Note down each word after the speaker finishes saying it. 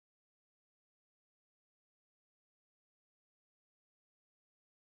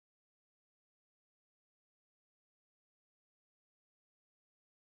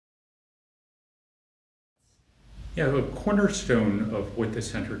Yeah, a cornerstone of what the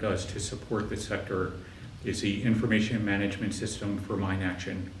center does to support the sector is the Information Management System for Mine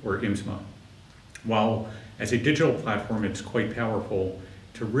Action, or IMSMA. While as a digital platform it's quite powerful,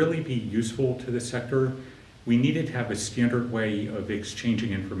 to really be useful to the sector, we needed to have a standard way of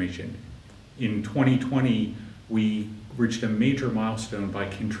exchanging information. In 2020, we reached a major milestone by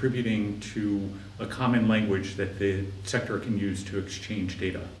contributing to a common language that the sector can use to exchange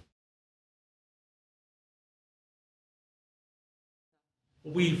data.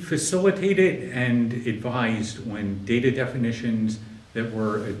 We facilitated and advised when data definitions that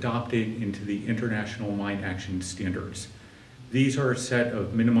were adopted into the International Mine Action Standards. These are a set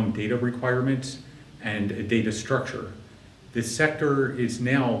of minimum data requirements and a data structure. The sector is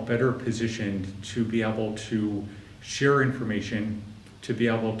now better positioned to be able to share information, to be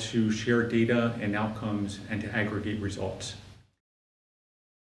able to share data and outcomes, and to aggregate results.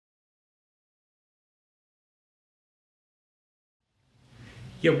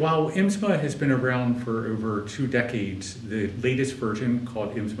 Yeah, while IMSMA has been around for over 2 decades, the latest version,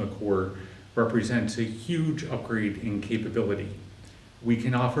 called IMSMA Core, represents a huge upgrade in capability. We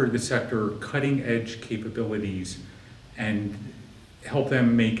can offer the sector cutting-edge capabilities and help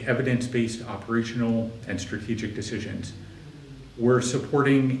them make evidence-based operational and strategic decisions. We're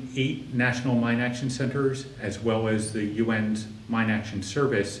supporting 8 national mine action centers, as well as the UN's Mine Action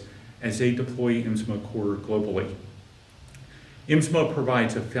Service, as they deploy IMSMA Core globally. IMSMA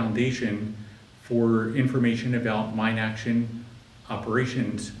provides a foundation for information about mine action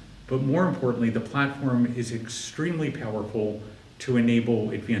operations, but more importantly, the platform is extremely powerful to enable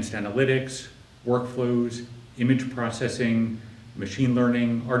advanced analytics, workflows, image processing, machine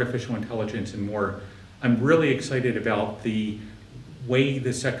learning, artificial intelligence, and more. I'm really excited about the way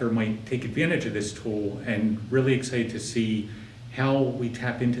the sector might take advantage of this tool, and really excited to see how we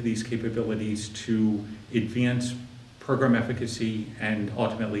tap into these capabilities to advance program efficacy and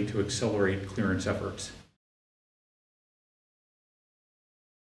ultimately to accelerate clearance efforts.